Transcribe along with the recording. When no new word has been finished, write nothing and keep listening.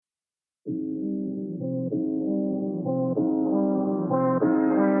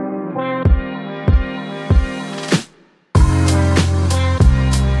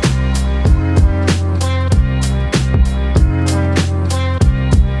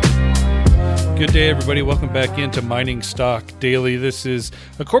Good day, everybody. Welcome back into Mining Stock Daily. This is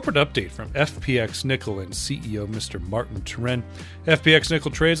a corporate update from FPX Nickel and CEO Mr. Martin Turenne. FPX Nickel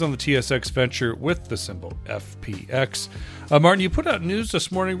trades on the TSX Venture with the symbol FPX. Martin, you put out news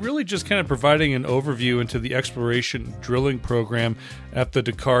this morning really just kind of providing an overview into the exploration drilling program at the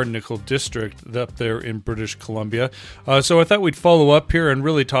Dakar Nickel District up there in British Columbia. So I thought we'd follow up here and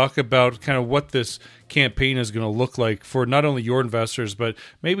really talk about kind of what this campaign is going to look like for not only your investors, but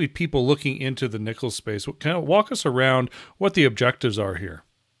maybe people looking into the nickel space. Kind of walk us around what the objectives are here.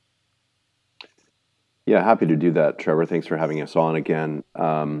 Yeah, happy to do that, Trevor. Thanks for having us on again.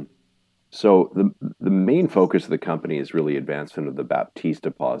 So the main focus of the company is really advancement of the Baptiste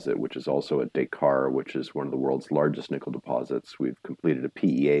deposit, which is also at Dakar, which is one of the world's largest nickel deposits. We've completed a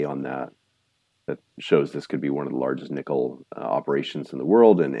PEA on that shows this could be one of the largest nickel operations in the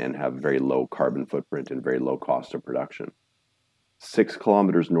world and have very low carbon footprint and very low cost of production. 6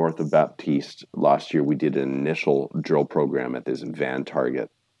 kilometers north of Baptiste, last year we did an initial drill program at this Van target.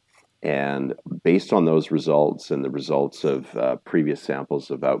 And based on those results and the results of previous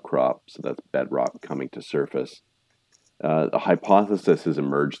samples of outcrop, so that's bedrock coming to surface, a hypothesis has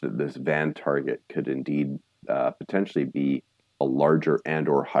emerged that this Van target could indeed potentially be a larger and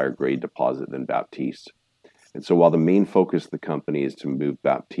or higher grade deposit than Baptiste. And so while the main focus of the company is to move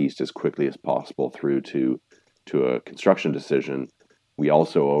Baptiste as quickly as possible through to a construction decision, we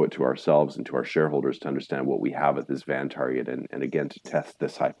also owe it to ourselves and to our shareholders to understand what we have at this Van target and again to test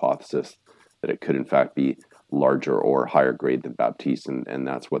this hypothesis that it could in fact be larger or higher grade than Baptiste. And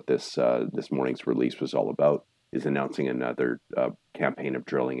that's what this morning's release was all about, is announcing another campaign of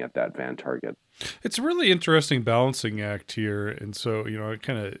drilling at that Van target. It's a really interesting balancing act here. And so, I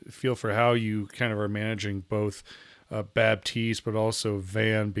kind of feel for how you kind of are managing both Baptiste, but also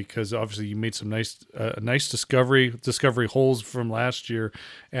Van, because obviously you made some nice discovery holes from last year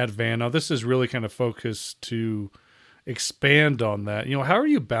at Van. Now this is really kind of focused to expand on that. How are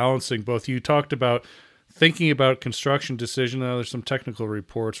you balancing both? You talked about thinking about construction decision. Now there's some technical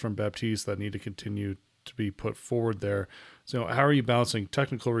reports from Baptiste that need to continue to be put forward there. So how are you balancing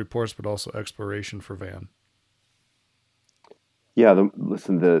technical reports, but also exploration for Van? Yeah,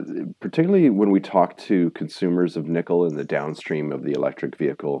 particularly when we talk to consumers of nickel in the downstream of the electric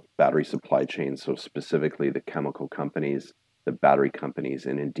vehicle battery supply chain, so specifically the chemical companies, the battery companies,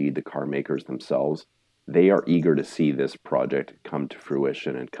 and indeed the car makers themselves, they are eager to see this project come to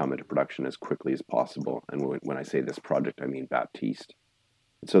fruition and come into production as quickly as possible. And when I say this project, I mean Baptiste.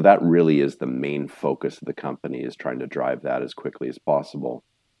 So that really is the main focus of the company, is trying to drive that as quickly as possible,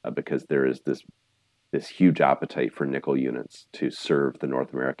 because there is this huge appetite for nickel units to serve the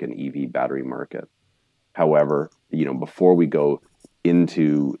North American EV battery market. However, before we go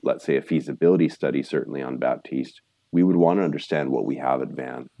into, let's say, a feasibility study, certainly on Baptiste, we would want to understand what we have at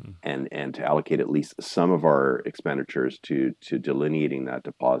Van and to allocate at least some of our expenditures to delineating that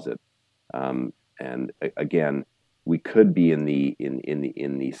deposit. And again, we could be in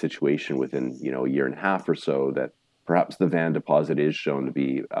the situation within a year and a half or so that perhaps the Van deposit is shown to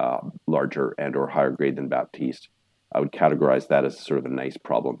be larger and or higher grade than Baptiste. I would categorize that as sort of a nice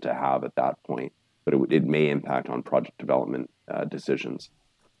problem to have at that point, but it may impact on project development decisions.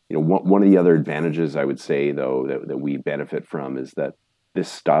 One of the other advantages I would say, though, that we benefit from is that this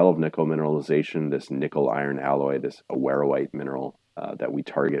style of nickel mineralization, this nickel iron alloy, this awaroite mineral that we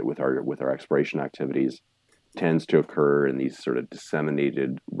target with our exploration activities, tends to occur in these sort of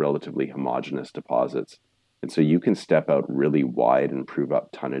disseminated, relatively homogeneous deposits. And so you can step out really wide and prove up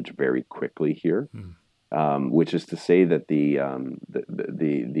tonnage very quickly here, which is to say that the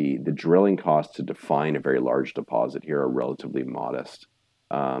drilling costs to define a very large deposit here are relatively modest.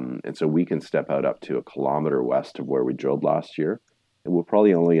 And so we can step out up to 1 kilometer west of where we drilled last year, and we'll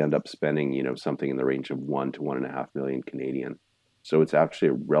probably only end up spending something in the range of 1 to 1.5 million Canadian. So it's actually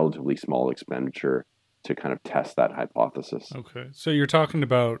a relatively small expenditure to kind of test that hypothesis. Okay. So you're talking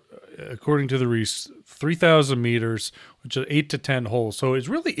about, according to the REIS, 3,000 meters, which is 8 to 10 holes. So it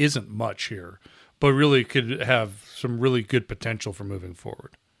really isn't much here, but really could have some really good potential for moving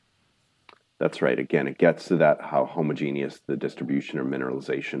forward. That's right. Again, it gets to that how homogeneous the distribution or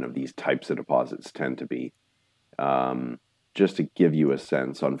mineralization of these types of deposits tend to be. Just to give you a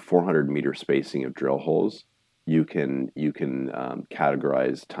sense, on 400-meter spacing of drill holes, you can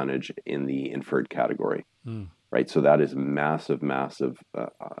categorize tonnage in the inferred category, right? So that is massive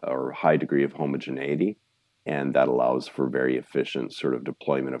or high degree of homogeneity, and that allows for very efficient sort of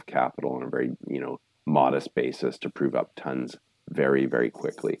deployment of capital on a very modest basis to prove up tons very, very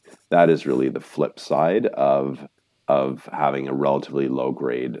quickly. That is really the flip side of having a relatively low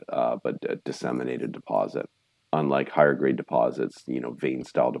grade but a disseminated deposit. unlike higher grade deposits, vein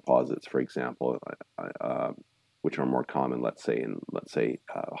style deposits, for example, which are more common, let's say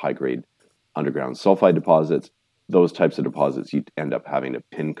high grade underground sulfide deposits. Those types of deposits, you end up having to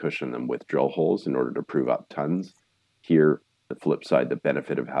pin cushion them with drill holes in order to prove up tons. Here, the flip side, the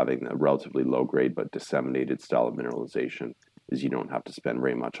benefit of having a relatively low grade but disseminated style of mineralization is you don't have to spend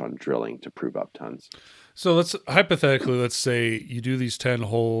very much on drilling to prove up tons. So let's say you do these 10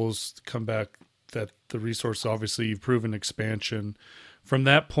 holes, come back that the resource, obviously you've proven expansion. From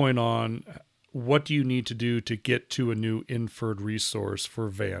that point on, what do you need to do to get to a new inferred resource for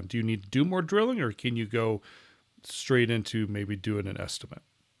Van? Do you need to do more drilling, or can you go straight into maybe doing an estimate?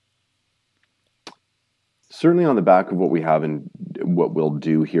 Certainly on the back of what we have and what we'll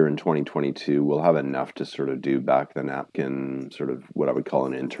do here in 2022, we'll have enough to sort of do back the napkin, sort of what I would call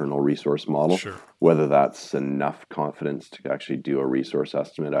an internal resource model. Sure. Whether that's enough confidence to actually do a resource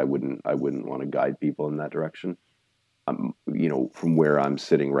estimate, I wouldn't want to guide people in that direction. From where I'm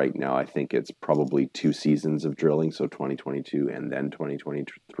sitting right now, I think it's probably 2 seasons of drilling, so 2022 and then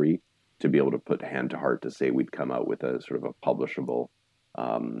 2023, to be able to put hand to heart to say we'd come out with a sort of a publishable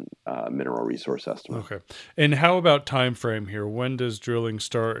mineral resource estimate. Okay. And how about time frame here? When does drilling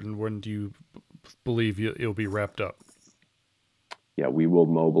start, and when do you believe it'll be wrapped up? Yeah, we will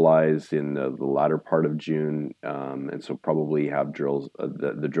mobilize in the latter part of June, and so probably have drills,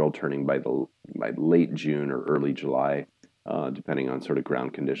 the drill turning by late June or early July, depending on sort of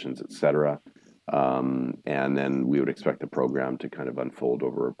ground conditions, etc. And then we would expect the program to kind of unfold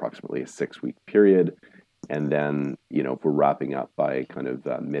over approximately a 6-week period. And then, if we're wrapping up by kind of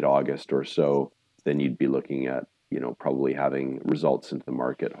mid-August or so, then you'd be looking at, probably having results into the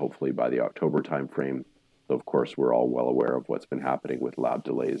market, hopefully by the October timeframe. So, of course, we're all well aware of what's been happening with lab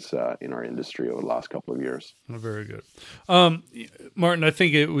delays in our industry over the last couple of years. Very good. Martin, I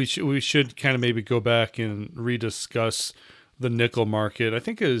think we should kind of maybe go back and rediscuss the nickel market. I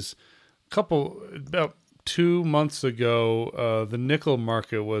think it was about 2 months ago, the nickel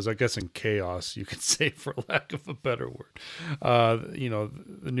market was, I guess, in chaos, you could say, for lack of a better word.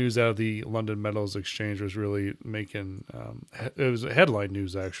 The news out of the London Metals Exchange was really making, it was headline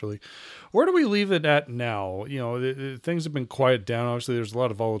news, actually. Where do we leave it at now? Things have been quiet down. Obviously, there's a lot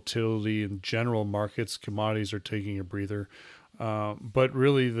of volatility in general markets. Commodities are taking a breather. But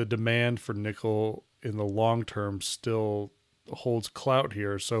really, the demand for nickel in the long term still holds clout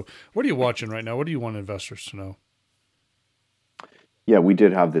here. So what are you watching right now? What do you want investors to know? Yeah, we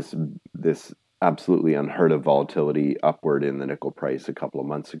did have this absolutely unheard of volatility upward in the nickel price a couple of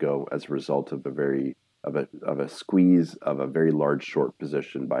months ago as a result of a squeeze of a very large short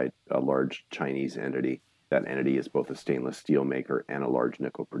position by a large Chinese entity. That entity is both a stainless steel maker and a large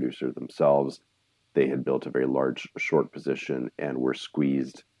nickel producer themselves. They had built a very large short position and were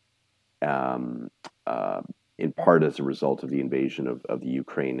squeezed in part as a result of the invasion of the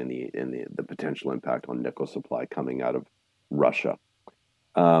Ukraine and the potential impact on nickel supply coming out of Russia.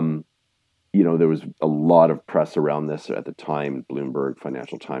 There was a lot of press around this at the time. Bloomberg,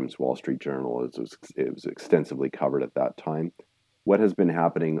 Financial Times, Wall Street Journal, it was extensively covered at that time. What has been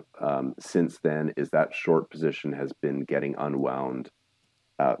happening since then is that short position has been getting unwound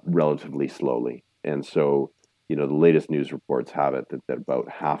relatively slowly. And so, the latest news reports have it that about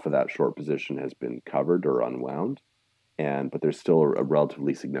half of that short position has been covered or unwound, but there's still a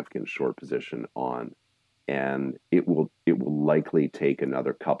relatively significant short position on, and it will likely take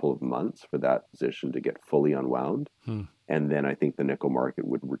another couple of months for that position to get fully unwound, and then I think the nickel market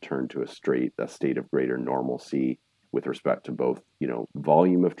would return to a state of greater normalcy with respect to both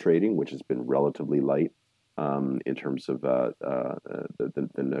volume of trading, which has been relatively light in terms of the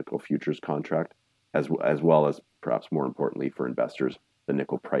nickel futures contract, as well as, perhaps more importantly for investors, the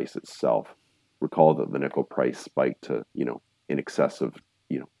nickel price itself. Recall that the nickel price spiked to, in excess of,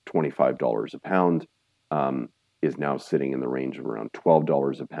 $25 a pound, is now sitting in the range of around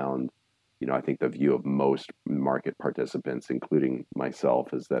 $12 a pound. I think the view of most market participants, including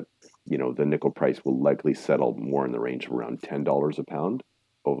myself, is that, the nickel price will likely settle more in the range of around $10 a pound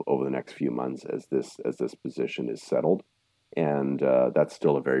over the next few months as this position is settled. And that's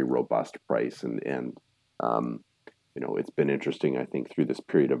still a very robust price. And it's been interesting, I think, through this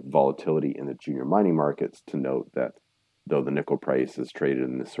period of volatility in the junior mining markets to note that though the nickel price has traded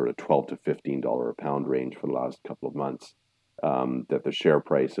in this sort of $12 to $15 a pound range for the last couple of months, that the share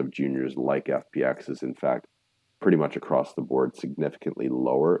price of juniors like FPX is, in fact, pretty much across the board significantly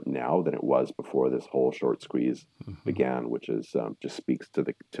lower now than it was before this whole short squeeze began, which is just speaks to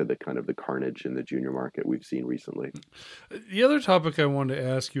the kind of the carnage in the junior market we've seen recently. The other topic I wanted to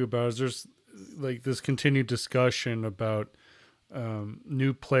ask you about is there's like this continued discussion about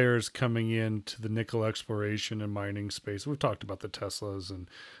new players coming into the nickel exploration and mining space. We've talked about the Teslas and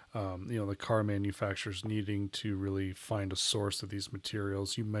the car manufacturers needing to really find a source of these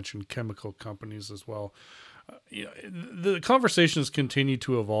materials. You mentioned chemical companies as well. The conversations continue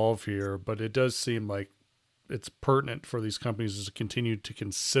to evolve here, but it does seem like it's pertinent for these companies to continue to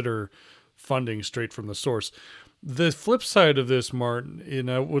consider funding straight from the source. The flip side of this, Martin, and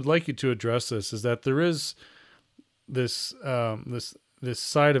I would like you to address this, is that there is this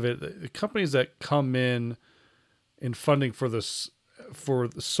side of it. The companies that come in funding for the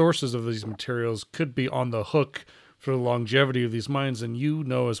sources of these materials could be on the hook for the longevity of these mines, and you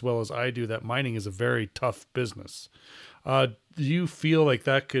know as well as I do that mining is a very tough business. Do you feel like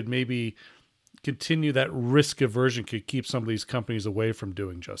that could maybe continue, that risk aversion could keep some of these companies away from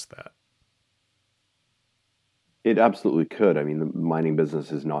doing just that? It absolutely could. I mean, the mining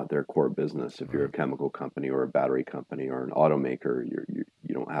business is not their core business. If you're a chemical company or a battery company or an automaker,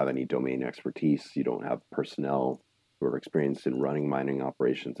 you don't have any domain expertise. You don't have personnel who are experienced in running mining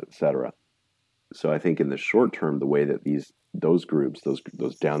operations, et cetera. So I think in the short term, the way that those groups,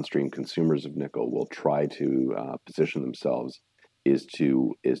 those downstream consumers of nickel, will try to position themselves is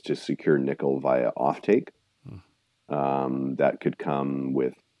to secure nickel via offtake. That could come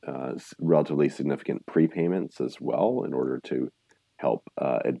with relatively significant prepayments as well in order to help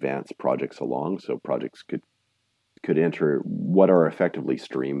advance projects along. So projects could enter what are effectively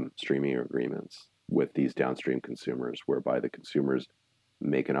streaming agreements with these downstream consumers, whereby the consumers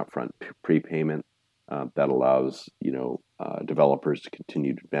make an upfront prepayment that allows developers to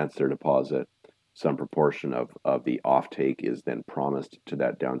continue to advance their deposit. Some proportion of the offtake is then promised to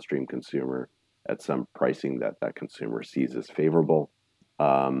that downstream consumer at some pricing that consumer sees as favorable.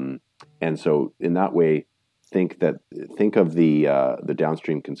 And so in that way, think of the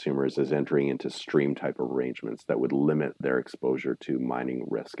downstream consumers as entering into stream type arrangements that would limit their exposure to mining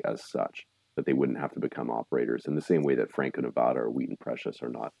risk as such, that they wouldn't have to become operators in the same way that Franco-Nevada or Wheaton Precious are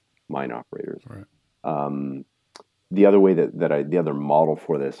not mine operators. Right. The other way the other model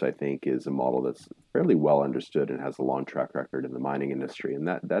for this, I think, is a model that's fairly well understood and has a long track record in the mining industry, and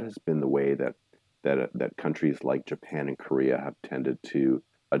that has been the way that countries like Japan and Korea have tended to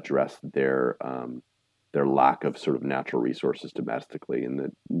address their lack of sort of natural resources domestically. And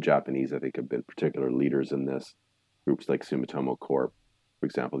the Japanese, I think, have been particular leaders in this. Groups like Sumitomo Corp, for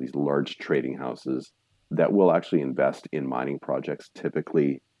example, these large trading houses that will actually invest in mining projects,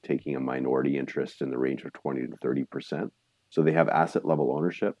 typically taking a minority interest in the range of 20 to 30%. So they have asset level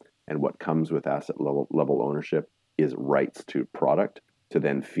ownership, and what comes with asset level ownership is rights to product to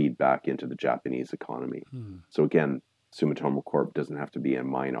then feed back into the Japanese economy. So again, Sumitomo Corp doesn't have to be a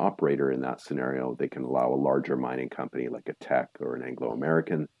mine operator in that scenario. They can allow a larger mining company like a Teck or an Anglo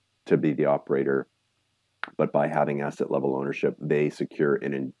American to be the operator. But by having asset level ownership, they secure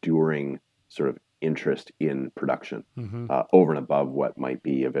an enduring sort of interest in production over and above what might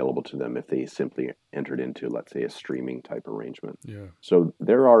be available to them if they simply entered into, let's say, a streaming type arrangement. Yeah. So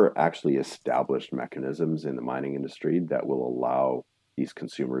there are actually established mechanisms in the mining industry that will allow these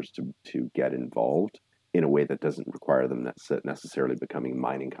consumers to get involved in a way that doesn't require them necessarily becoming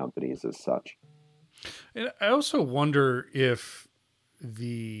mining companies as such. And I also wonder if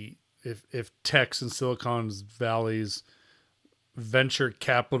Tech's and Silicon Valley's venture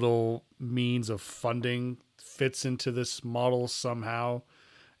capital means of funding fits into this model somehow.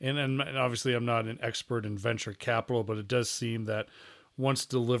 And obviously I'm not an expert in venture capital, but it does seem that once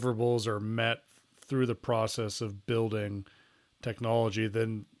deliverables are met through the process of building technology,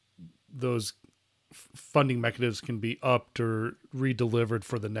 then those funding mechanisms can be upped or redelivered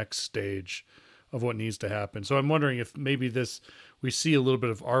for the next stage of what needs to happen. So I'm wondering if maybe we see a little bit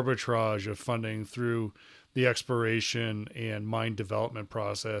of arbitrage of funding through the exploration and mine development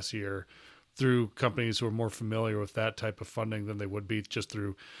process here through companies who are more familiar with that type of funding than they would be just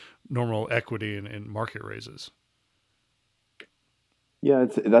through normal equity and market raises. Yeah,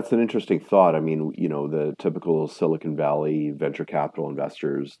 that's an interesting thought. I mean, the typical Silicon Valley venture capital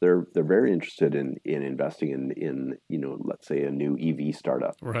investors, they're very interested in investing in let's say a new EV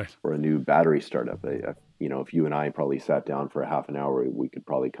startup, right, or a new battery startup. If you and I probably sat down for a half an hour, we could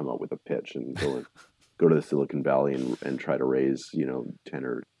probably come up with a pitch and go to the Silicon Valley and try to raise $10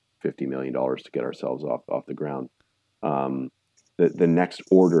 or $50 million to get ourselves off the ground. The next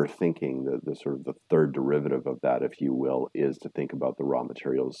order thinking, the sort of the third derivative of that, if you will, is to think about the raw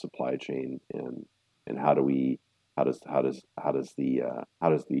materials supply chain and how does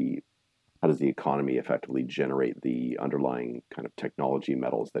the economy effectively generate the underlying kind of technology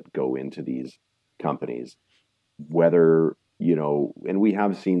metals that go into these companies, whether and we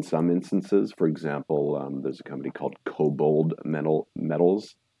have seen some instances. For example, there's a company called Kobold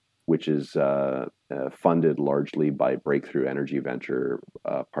Metals, which is funded largely by Breakthrough Energy Venture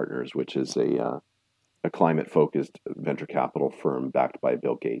Partners, which is a climate-focused venture capital firm backed by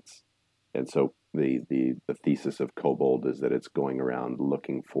Bill Gates. And so the thesis of Kobold is that it's going around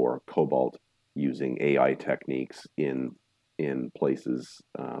looking for cobalt using AI techniques in places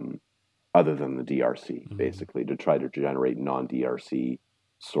other than the DRC, basically, to try to generate non-DRC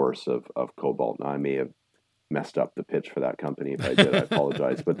source of cobalt. Now, I may have messed up the pitch for that company. If I did, I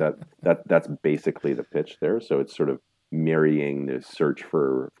apologize. But that's basically the pitch there. So it's sort of marrying the search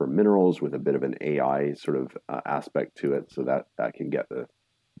for minerals with a bit of an AI sort of aspect to it, so that can get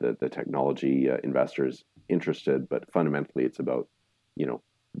the technology investors interested. But fundamentally, it's about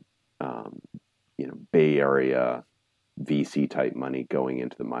Bay Area VC type money going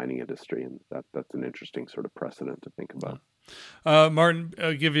into the mining industry, and that's an interesting sort of precedent to think about. Martin,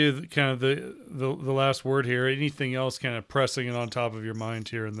 I'll give you kind of the last word here. Anything else kind of pressing it on top of your mind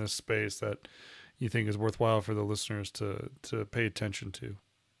here in this space that you think is worthwhile for the listeners to pay attention to?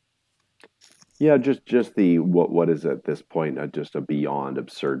 Yeah, just the what is at this point just a beyond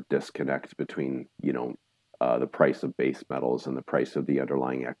absurd disconnect between the price of base metals and the price of the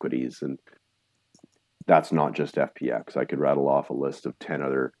underlying equities, and that's not just FPX. I could rattle off a list of 10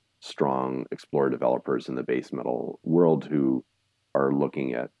 other strong explorer developers in the base metal world who are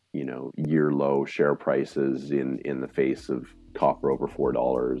looking at year low share prices in the face of copper over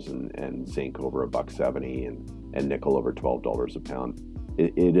 $4 and zinc over $1.70 and nickel over $12 a pound.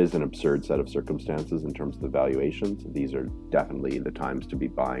 It is an absurd set of circumstances in terms of the valuations. These are definitely the times to be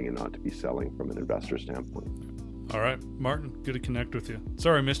buying and not to be selling from an investor standpoint. All right, Martin, good to connect with you.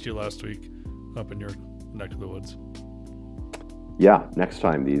 Sorry I missed you last week up in your neck of the woods. Yeah, next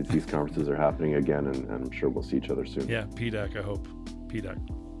time these conferences are happening again, and I'm sure we'll see each other soon. Yeah, PDAC, I hope. PDAC.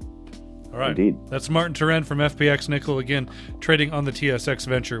 All right. Indeed. That's Martin Turenne from FPX Nickel, again, trading on the TSX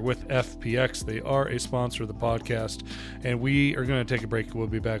Venture with FPX. They are a sponsor of the podcast, and we are going to take a break. We'll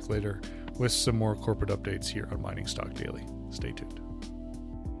be back later with some more corporate updates here on Mining Stock Daily. Stay tuned.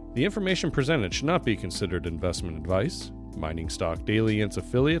 The information presented should not be considered investment advice. Mining Stock Daily and its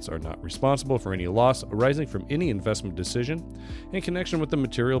affiliates are not responsible for any loss arising from any investment decision in connection with the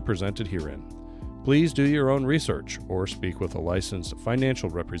material presented herein. Please do your own research or speak with a licensed financial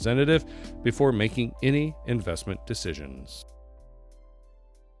representative before making any investment decisions.